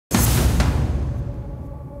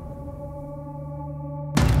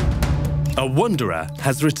A wanderer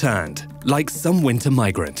has returned, like some winter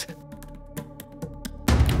migrant.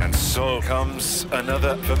 And so comes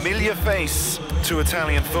another familiar face to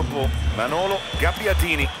Italian football, Manolo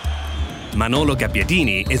Gabbiadini. Manolo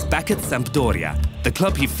Gabbiadini is back at Sampdoria, the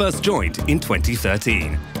club he first joined in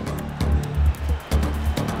 2013.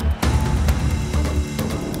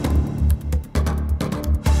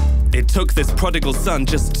 It took this prodigal son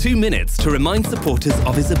just 2 minutes to remind supporters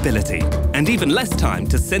of his ability, and even less time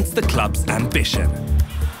to sense the club's ambition.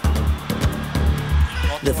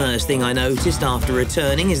 The first thing I noticed after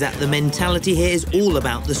returning is that the mentality here is all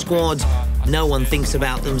about the squad. No one thinks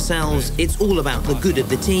about themselves, it's all about the good of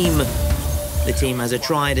the team. The team has a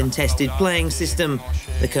tried and tested playing system.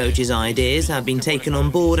 The coach's ideas have been taken on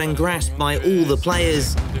board and grasped by all the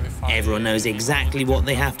players. Everyone knows exactly what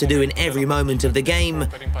they have to do in every moment of the game.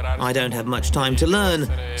 I don't have much time to learn,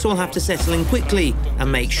 so I'll have to settle in quickly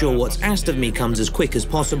and make sure what's asked of me comes as quick as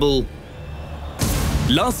possible.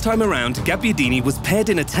 Last time around, Gabbiadini was paired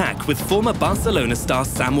in attack with former Barcelona star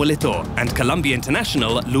Samuel Eto'o and Colombia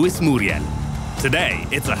international Luis Muriel. Today,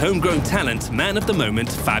 it's a homegrown talent, man of the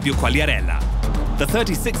moment, Fabio Quagliarella. The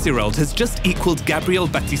 36-year-old has just equaled Gabriel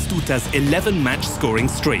Batistuta's 11-match scoring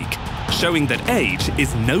streak, showing that age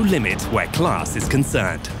is no limit where class is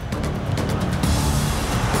concerned.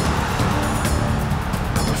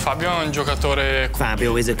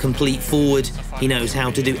 Fabio is a complete forward. He knows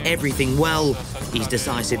how to do everything well. He's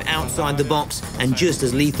decisive outside the box and just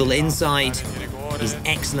as lethal inside. He's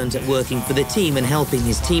excellent at working for the team and helping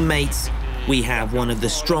his teammates. We have one of the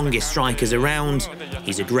strongest strikers around.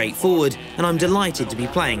 He's a great forward, and I'm delighted to be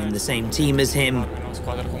playing in the same team as him.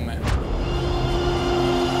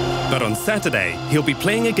 But on Saturday, he'll be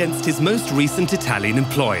playing against his most recent Italian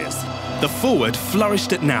employers. The forward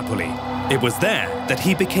flourished at Napoli. It was there that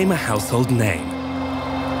he became a household name.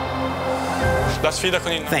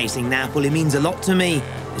 Facing Napoli means a lot to me.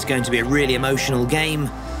 It's going to be a really emotional game.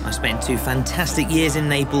 I spent 2 fantastic years in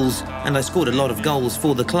Naples, and I scored a lot of goals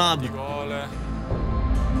for the club.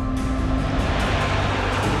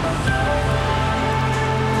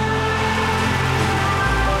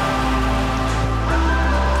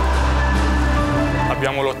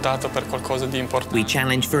 We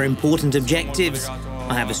challenge for important objectives.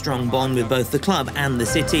 I have a strong bond with both the club and the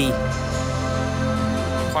city.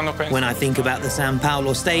 When I think about the San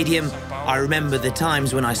Paolo Stadium, I remember the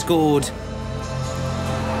times when I scored.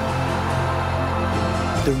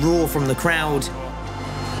 The roar from the crowd.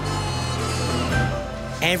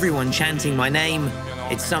 Everyone chanting my name.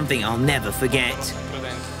 It's something I'll never forget.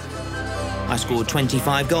 I scored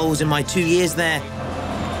 25 goals in my 2 years there.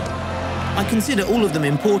 I consider all of them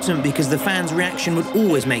important because the fans' reaction would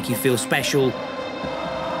always make you feel special.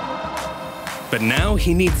 But now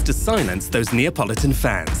he needs to silence those Neapolitan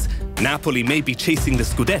fans. Napoli may be chasing the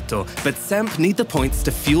Scudetto, but Samp need the points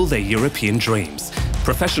to fuel their European dreams.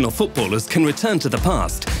 Professional footballers can return to the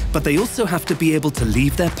past, but they also have to be able to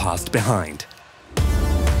leave their past behind.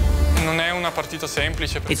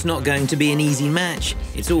 It's not going to be an easy match.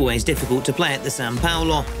 It's always difficult to play at the San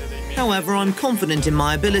Paolo. However, I'm confident in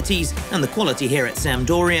my abilities and the quality here at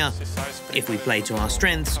Sampdoria. If we play to our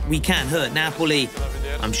strengths, we can hurt Napoli.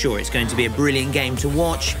 I'm sure it's going to be a brilliant game to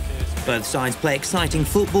watch. Both sides play exciting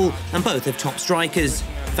football and both have top strikers.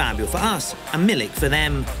 Fabio for us and Milik for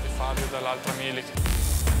them.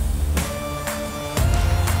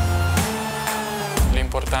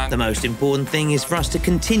 The most important thing is for us to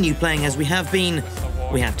continue playing as we have been.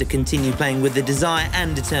 We have to continue playing with the desire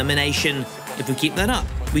and determination. If we keep that up,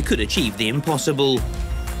 we could achieve the impossible.